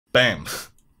Bam.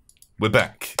 We're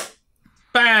back.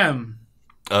 Bam!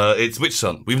 It's Witch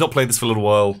Hunt. We've not played this for a little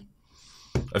while.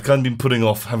 I've kind of been putting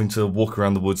off having to walk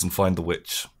around the woods and find the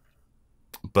witch.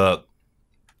 But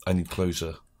I need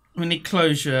closure. We need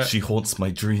closure. She haunts my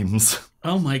dreams.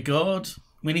 Oh my god.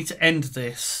 We need to end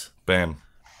this. Bam.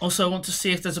 Also, I want to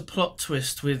see if there's a plot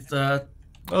twist with...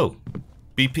 Oh.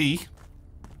 BP?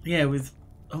 Yeah, with...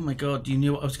 Oh my god, you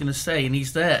knew what I was going to say, and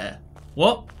he's there.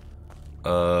 What?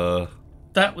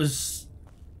 That was...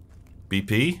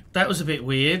 BP? That was a bit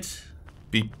weird.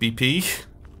 BP?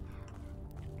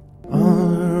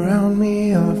 All around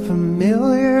me are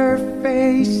familiar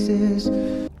faces.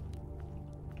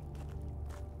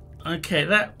 Okay,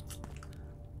 that...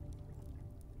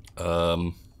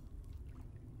 Who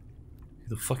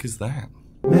the fuck is that?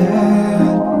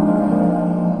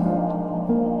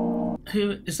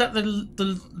 Who... Is that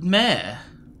the mayor?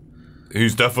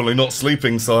 Who's definitely not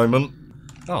sleeping, Simon.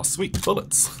 Oh, sweet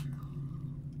bullets.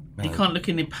 You can't look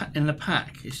in the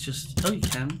pack. It's just... Oh, you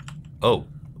can. Oh,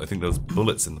 I think there's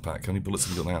bullets in the pack. How many bullets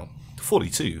have we got now?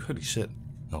 42. Holy shit.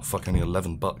 Oh, fuck, only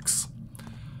 $11.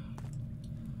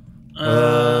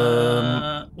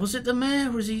 Was it the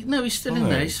mayor? Was he? No, he's still in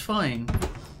there. He's fine.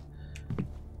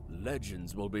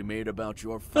 Legends will be made about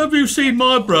your Have you seen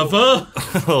my brother?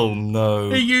 Oh,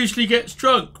 no. He usually gets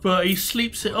drunk, but he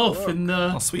sleeps it off in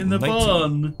the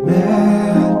barn.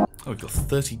 Oh, we've got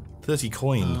 30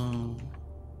 coin. Oh.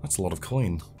 That's a lot of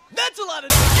coin. That's a lot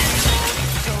of.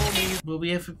 Will we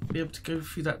ever be able to go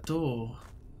through that door?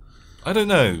 I don't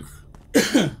know.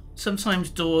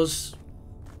 Sometimes doors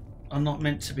are not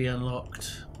meant to be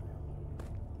unlocked.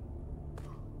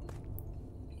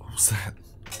 What was that?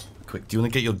 Quick, do you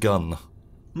want to get your gun?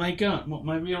 My gun? What,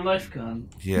 my real life gun?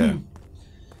 Yeah.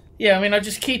 Yeah, I mean, I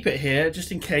just keep it here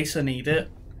just in case I need it.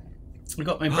 I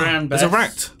got my brand back. There's a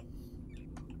rat.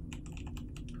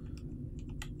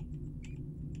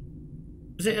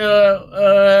 Is it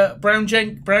Brown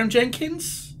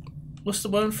Jenkins? What's the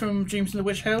one from Dreams in the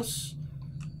Witch House?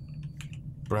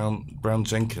 Brown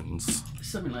Jenkins.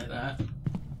 Something like that.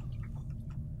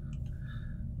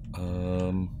 I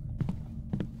don't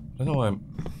know why I'm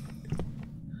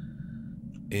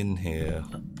in here.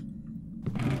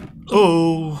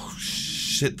 Oh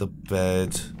shit! The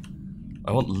bed.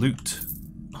 I want loot.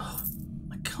 Oh,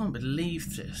 I can't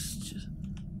believe this.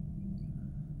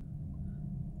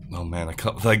 Oh man, I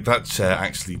can't. Like that chair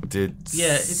actually did.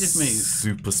 Yeah, it did move.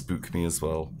 Super spook me as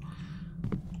well.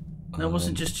 That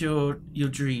wasn't just your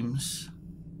dreams.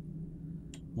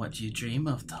 What do you dream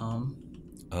of, Tom?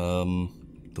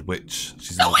 The witch.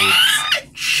 She's in the woods.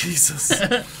 Jesus.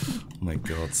 Oh my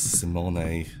god,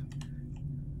 Simone.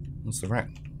 What's the rat?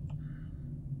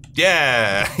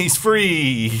 Yeah, he's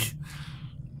free.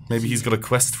 Maybe he's got a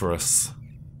quest for us.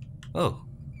 Oh.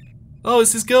 Oh,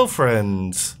 it's his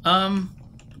girlfriend.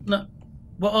 No.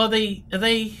 What are they? Are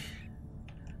they?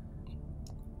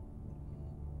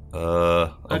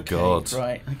 Oh okay, god.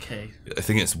 Right. Okay. I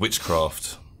think it's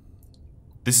witchcraft.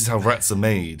 This is how rats are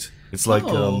made. It's like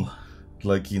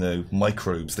like, you know,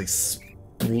 microbes. They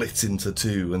split into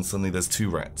two, and suddenly there's two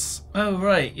rats. Oh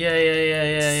right. Yeah.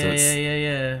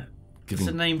 There's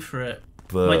a name for it.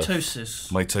 Birth.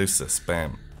 Mitosis. Mitosis.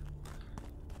 Bam.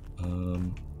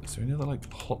 Is there any other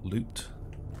like hot loot?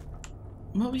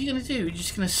 What were you gonna do? You're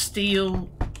just gonna steal?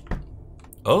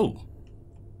 Oh.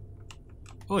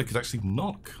 Oh, I could actually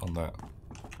knock on that.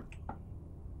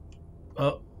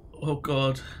 Oh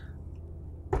god.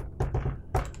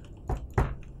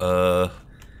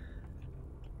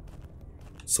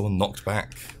 Someone knocked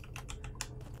back.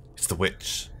 It's the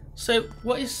witch. So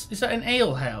what is that? An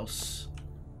ale house?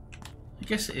 I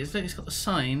guess it is. Look, it's got the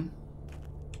sign.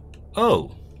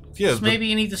 Oh. Yeah. So maybe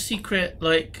you need the secret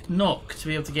like knock to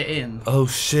be able to get in. Oh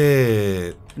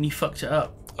shit. And you fucked it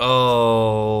up.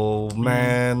 Oh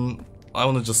man. I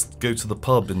want to just go to the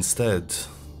pub instead.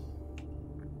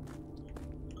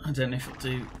 I don't know if it'll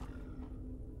do.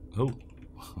 Oh.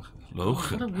 Hello. Oh,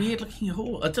 what a weird looking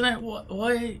hall. I don't know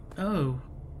why. Oh.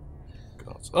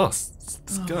 God. Oh,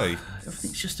 this guy.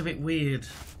 Everything's just a bit weird.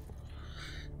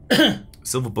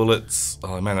 Silver bullets.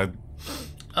 Oh man,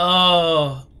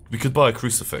 Oh. we could buy a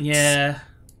crucifix. Yeah.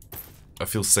 I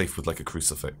feel safe with like a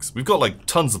crucifix. We've got like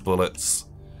tons of bullets.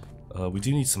 We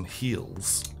do need some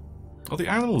heals. Oh, the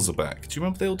animals are back. Do you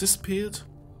remember they all disappeared?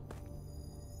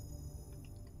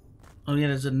 Oh yeah,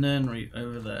 there's a nunnery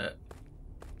over there.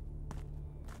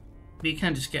 But you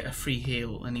can just get a free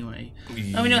heal anyway.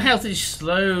 Yeah. I mean, your health is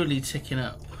slowly ticking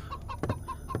up.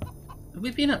 Have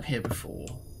we been up here before?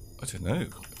 I don't know.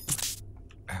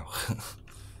 Ow.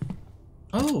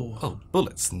 Oh. Oh,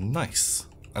 bullets. Nice.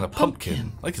 And a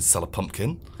pumpkin. I could sell a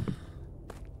pumpkin.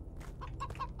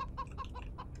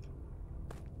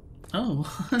 Oh,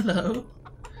 hello.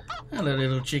 Hello,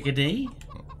 little chickadee.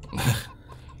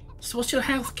 So what's your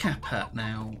health cap at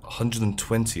now?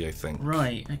 120, I think.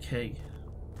 Right, okay.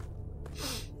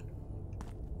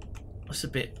 That's a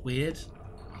bit weird.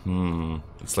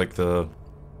 It's like the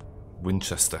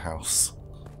Winchester house.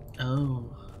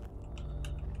 Oh.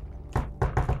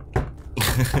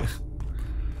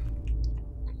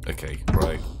 Okay,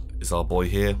 right. Is our boy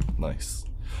here? Nice.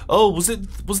 Oh, was there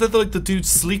like the dude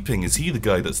sleeping? Is he the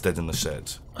guy that's dead in the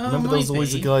shed? Remember there was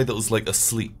always a guy that was like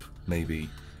asleep, maybe.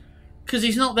 Because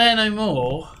he's not there no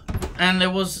more, and there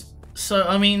was... So,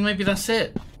 I mean, maybe that's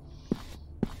it.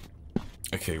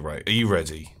 Okay, right. Are you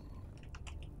ready?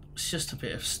 It's just a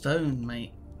bit of stone,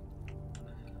 mate.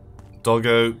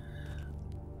 Doggo,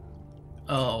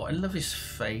 Oh, I love his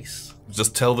face.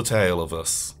 just tell the tale of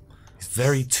us. He's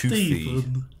very toothy.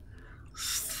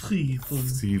 Stephen.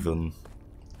 Steven.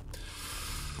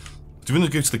 Do you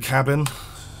want to go to the cabin?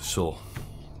 Sure.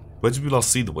 Where did we last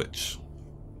see the witch?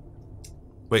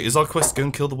 Wait, is our quest go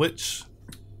and kill the witch?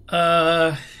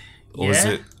 Or is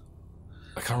it...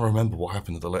 I can't remember what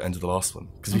happened at the end of the last one.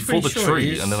 Because we fought the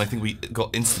tree, and then I think we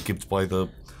got insta-gibbed by the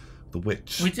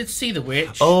witch. We did see the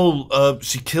witch. Oh,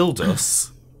 she killed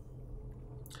us.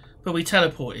 But we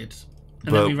teleported.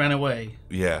 And then we ran away.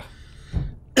 Yeah.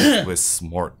 We're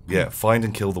smart. Yeah, find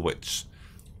and kill the witch.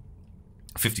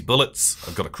 50 bullets.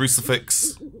 I've got a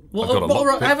crucifix. Well, I've got a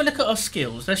lockpick. have a look at our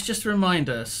skills. Let's just remind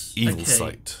us. Evil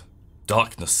sight.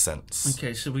 Darkness sense.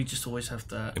 Okay, so we just always have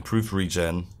that. Improved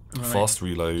regen. Right. Fast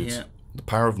reload. Yeah. The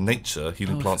power of nature.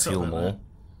 Healing plants heal more.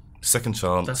 Second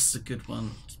chance. That's a good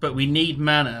one. But we need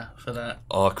mana for that.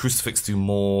 Our crucifix do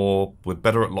more. We're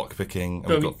better at lockpicking.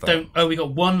 And we got that. We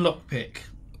got one lockpick.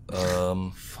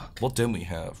 Fuck. What don't we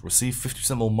have? Receive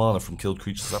 50% more mana from killed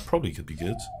creatures. That probably could be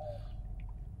good.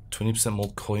 20% more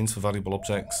coins for valuable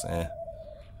objects.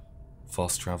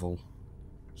 Fast travel.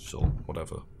 Sure,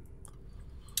 whatever.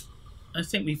 I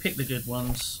think we picked the good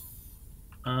ones.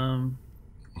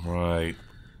 Right.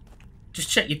 Just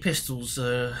check your pistols.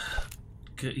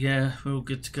 Good. Yeah, we're all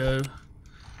good to go.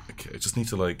 Okay, I just need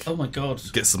to like. Oh my god.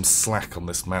 Get some slack on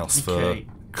this mouse for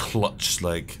clutch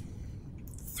like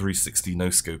 360 no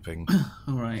scoping.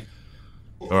 All right.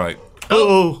 All right.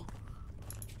 Oh.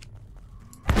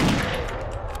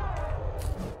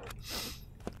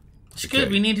 It's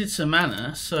good. We needed some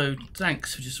mana, so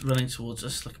thanks for just running towards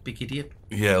us like a big idiot.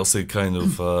 Yeah. Also, kind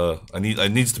of. I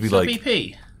needs to be Is like. that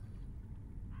BP?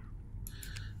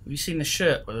 Have you seen the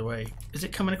shirt, by the way? Is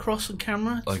it coming across on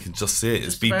camera? I can just see it.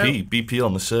 It's Just BP. about. BP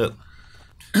on the shirt.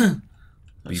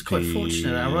 It's quite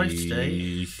fortunate I arrived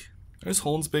today. Are his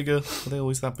horns bigger? Are they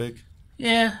always that big?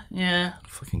 Yeah, yeah.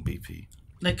 Fucking BP.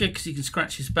 They're good because you can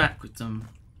scratch his back with them.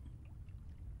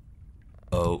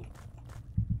 Oh.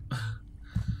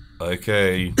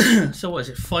 Okay. So what is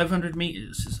it? 500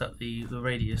 meters? Is that the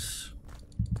radius?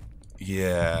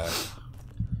 Yeah.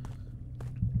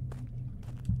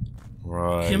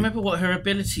 Right. Do you remember what her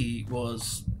ability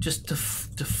was? Just to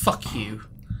fuck you.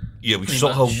 Yeah, we Pretty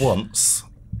shot much. her once,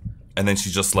 and then she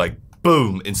just like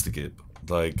boom, insta-gib,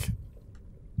 like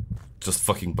just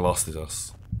fucking blasted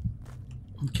us.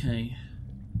 Okay.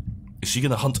 Is she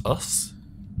gonna hunt us?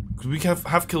 Could we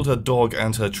have killed her dog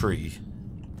and her tree?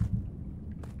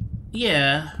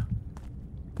 Yeah.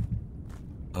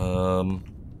 Are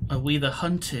we the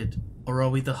hunted or are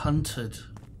we the hunted?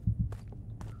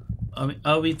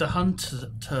 Are we the hunter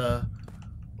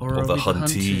or are the we the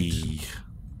hunted? huntee?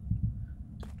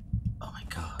 Oh my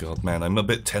god. God, man, I'm a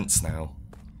bit tense now.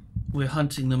 We're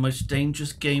hunting the most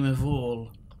dangerous game of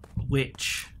all.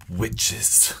 Witch.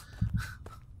 Witches.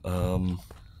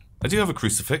 I do have a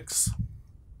crucifix.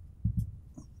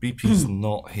 BP's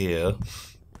not here.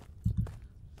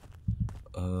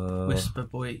 Whisper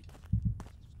boy.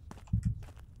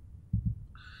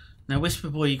 Now Whisper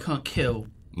boy you can't kill.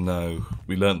 No,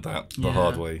 we learnt that the Yeah.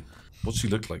 hard way. What's she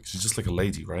look like? She's just like a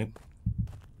lady, right?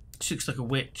 She looks like a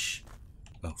witch.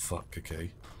 Oh, fuck,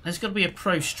 okay. There's got to be a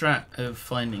pro strat of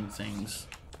finding things.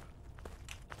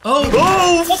 Oh!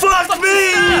 Oh, What the fuck fuck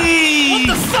me! What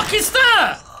the fuck is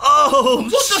that? Oh,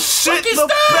 What the shit fuck is the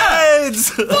that? bed!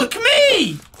 Fuck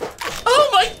me! Oh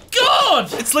my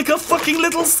god! It's like a fucking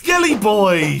little skelly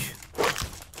boy!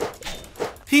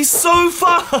 He's so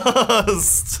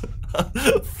fast!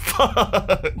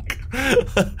 Fuck!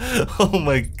 Oh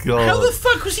my god. How the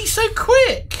fuck was he so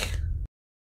quick?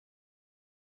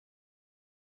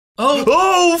 Oh!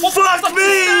 Oh, What the fuck fuck me!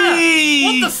 is that?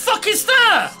 What the fuck is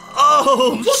that?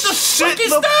 Oh, What the shit fuck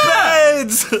is the that?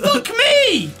 bed! Fuck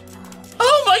me!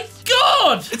 Oh my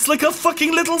god! It's like a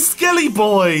fucking little skelly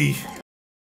boy!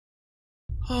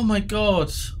 Oh my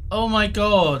god! Oh my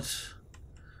god!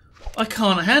 I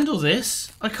can't handle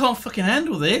this. I can't fucking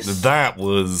handle this. That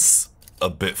was a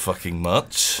bit fucking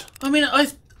much. I mean, I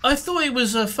thought it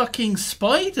was a fucking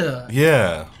spider.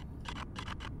 Yeah.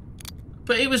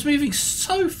 But it was moving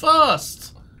so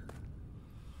fast.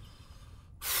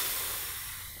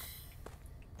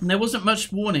 And there wasn't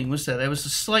much warning, was there? There was a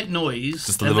slight noise.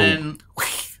 Just a little...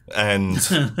 And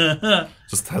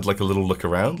just had like a little look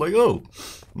around, like, oh,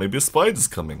 maybe a spider's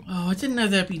coming. Oh, I didn't know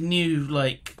there'd be new,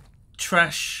 like,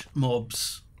 trash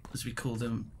mobs, as we call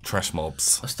them. Trash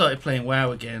mobs. I started playing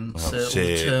WoW again, so all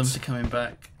the terms are coming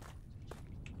back.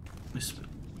 Whisper.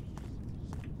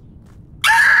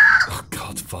 Oh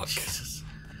god, fuck. Jesus.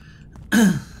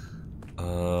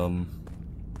 Oh,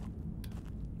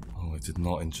 I did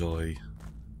not enjoy.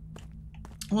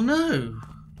 Well, no.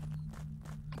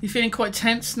 You feeling quite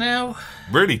tense now?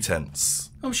 Really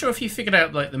tense. I'm sure if you figured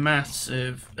out like the maths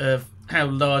of how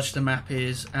large the map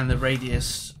is and the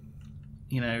radius,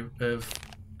 you know, of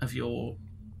your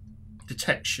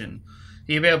detection,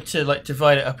 you'll be able to like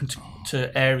divide it up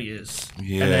into areas,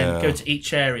 Yeah. and then go to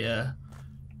each area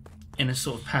in a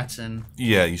sort of pattern.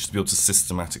 Yeah, you should be able to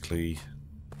systematically.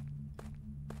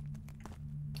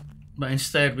 But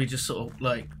instead, we just sort of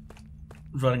like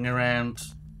running around.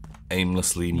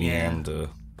 Aimlessly meander.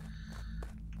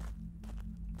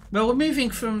 Well, we're moving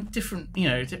from different, you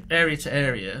know, area to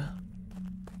area.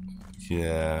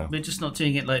 Yeah. We're just not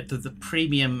doing it like the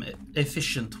premium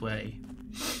efficient way.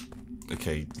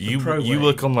 Okay, The pro you way.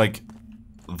 work on like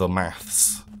the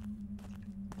maths.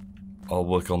 I'll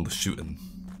work on the shooting.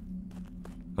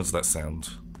 How does that sound?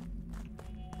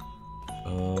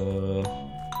 Oh,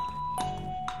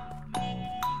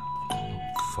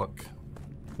 fuck.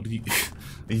 What are you?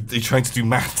 Are you trying to do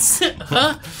maths?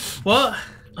 Huh? What?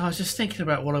 I was just thinking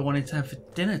about what I wanted to have for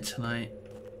dinner tonight.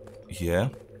 Yeah.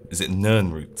 Is it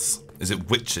nern roots? Is it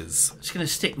witches? I'm just gonna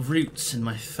stick roots in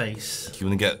my face. You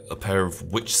want to get a pair of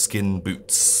witch skin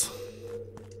boots?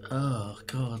 Oh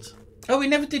god. Oh, we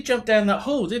never did jump down that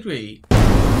hole, did we? Do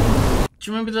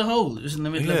you remember the hole? It was in the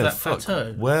middle of that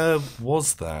plateau. Where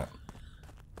was that?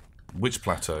 Which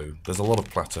plateau? There's a lot of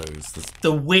plateaus. There's...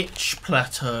 The witch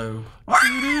plateau.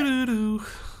 I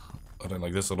don't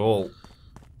like this at all.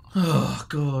 Oh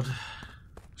god.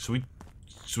 Should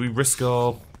we risk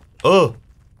our... Oh!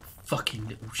 Fucking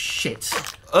little shit.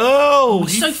 Oh!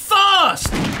 He's so fast!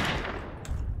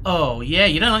 Oh yeah,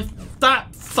 you don't like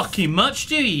that fucking much,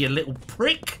 do you little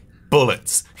prick?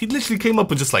 Bullets. He literally came up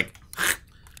and just like...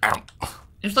 Ow.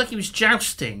 It was like he was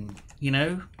jousting, you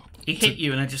know? He hit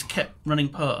you and I just kept running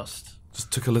past.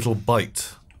 Just took a little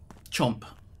bite. Chomp.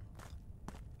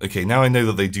 Okay, now I know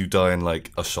that they do die in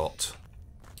like a shot.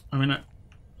 I mean,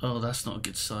 oh, that's not a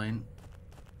good sign.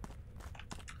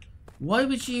 Why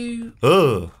would you...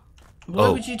 Ugh. Why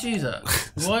would you do that?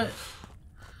 What?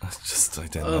 I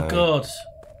don't know. Oh god.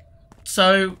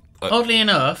 So, oddly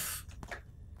enough,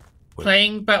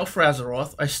 playing Battle for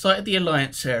Azeroth, I started the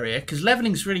Alliance area, because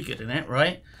leveling's really good in it,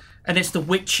 right? And it's the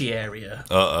witchy area.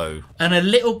 Uh-oh. And a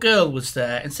little girl was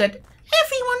there and said,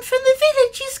 "Everyone from the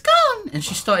village is gone." And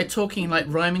she started talking like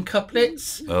rhyming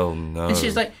couplets. Oh no. And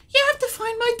she's like, "You have to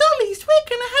find my dollies, we're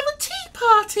gonna have a tea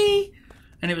party."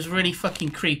 And it was really fucking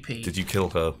creepy. Did you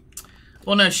kill her?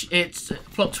 Well, no, it's a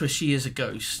plot twist. She is a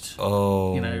ghost.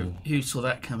 Oh. You know, who saw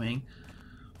that coming?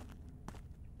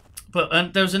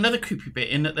 But there was another creepy bit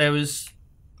in that there was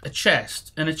a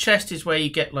chest. And a chest is where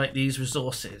you get, like, these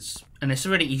resources. And it's a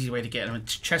really easy way to get them. And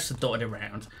chests are dotted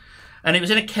around. And it was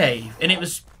in a cave. And it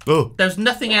was... Oh. There was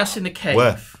nothing else in the cave.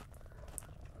 Where?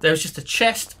 There was just a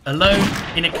chest alone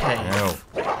in a cave. Ow.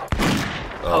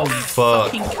 Oh, you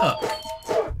fuck. fucking cuck.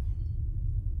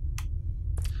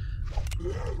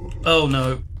 Oh,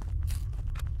 no.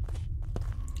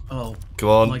 Oh. Come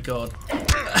on. Oh, my God.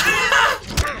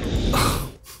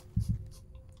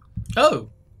 Oh.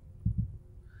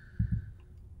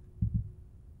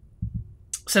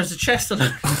 So there's a chest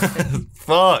alone.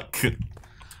 Fuck.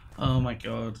 Oh, my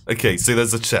God. Okay, so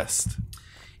there's a chest.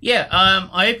 Yeah,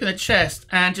 I opened the chest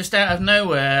and just out of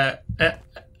nowhere,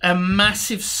 a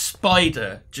massive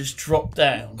spider just dropped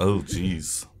down. Oh,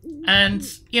 jeez. And,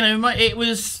 you know, it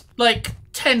was like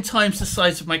 10 times the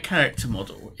size of my character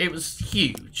model. It was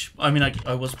huge. I mean,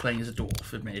 I was playing as a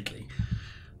dwarf, admittedly.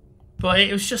 But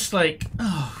it was just like,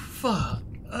 oh, fuck.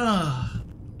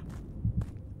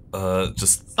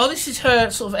 Just... Oh, this is her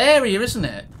sort of area, isn't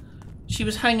it? She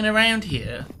was hanging around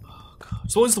here. Oh,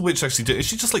 God. So what is the witch actually doing? Is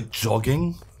she just, like,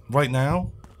 jogging right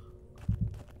now?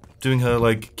 Doing her,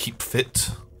 like, keep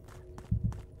fit?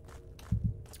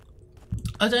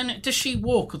 I don't know. Does she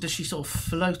walk or does she sort of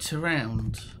float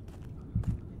around?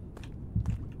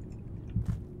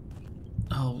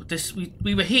 Oh,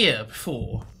 we were here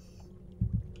before.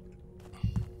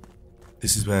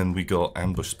 This is when we got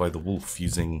ambushed by the wolf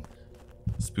using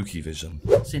spooky vision.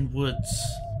 It's in woods.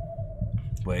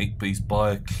 Wait, but he's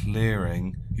by a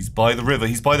clearing. He's by the river.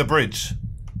 He's by the bridge.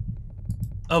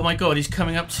 Oh my god, he's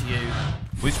coming up to you.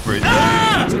 Which bridge?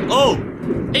 Ah! Oh!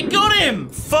 It got him!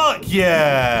 Fuck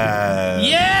yeah!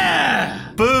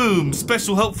 Yeah! Boom!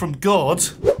 Special help from God.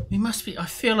 We must be. I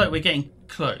feel like we're getting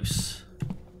close.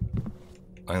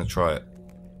 I'm gonna try it.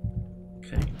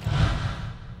 Okay.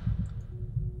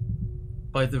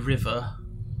 By the river.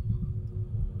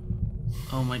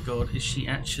 Oh my god, is she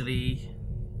actually...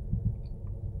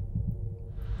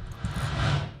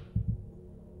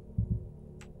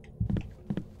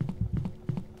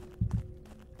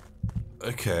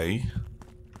 Okay.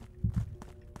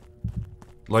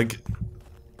 Like...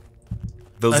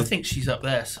 I think she's up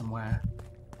there somewhere.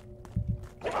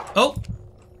 Oh!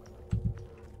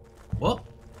 What?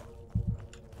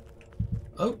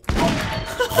 Oh.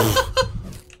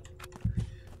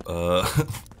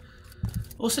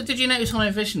 Also, did you notice on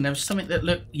our vision there was something that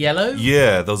looked yellow?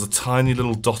 Yeah, there was a tiny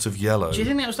little dot of yellow. Do you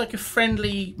think that was like a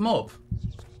friendly mob?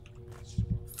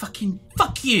 Fucking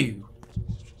fuck you!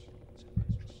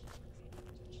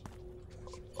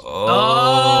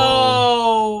 Oh!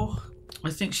 I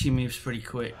think she moves pretty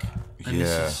quick. And Yeah.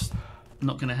 this is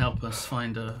not going to help us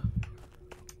find her.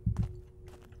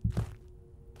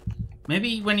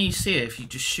 Maybe when you see her, if you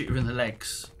just shoot her in the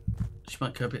legs, she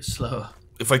might go a bit slower.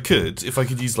 If I could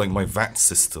use like my VAT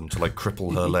system to like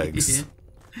cripple her legs. Yeah.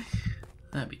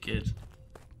 That'd be good.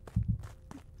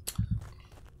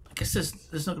 I guess there's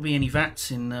not going to be any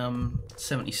VATs in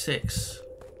 76.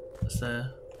 Is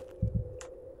there?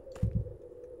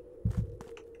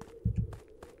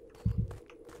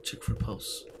 Check for a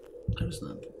pulse. There is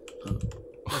none. Oh,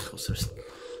 of course there is.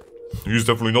 He's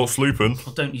definitely not sleeping.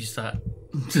 Oh, don't use that.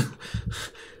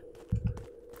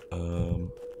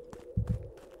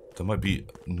 There might be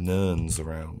nerns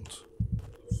around.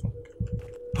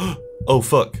 Fuck. Oh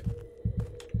fuck.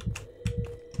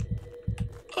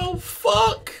 Oh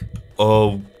fuck!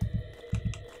 Oh.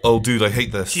 Oh dude, I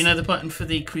hate this. Do you know the button for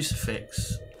the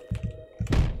crucifix?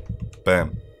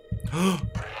 Bam.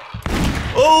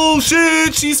 Oh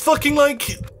shit! She's fucking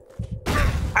like.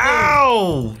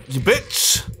 Ow! You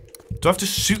bitch! Do I have to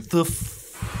shoot the?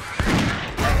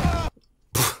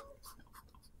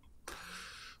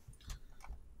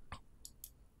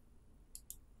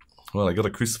 Well, I got a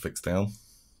crucifix down.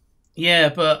 Yeah,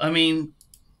 but I mean,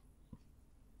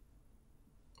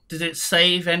 did it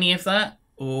save any of that,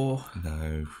 or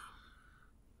No.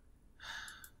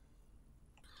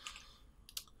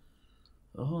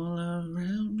 all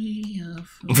around me are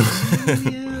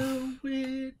familiar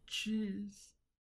witches?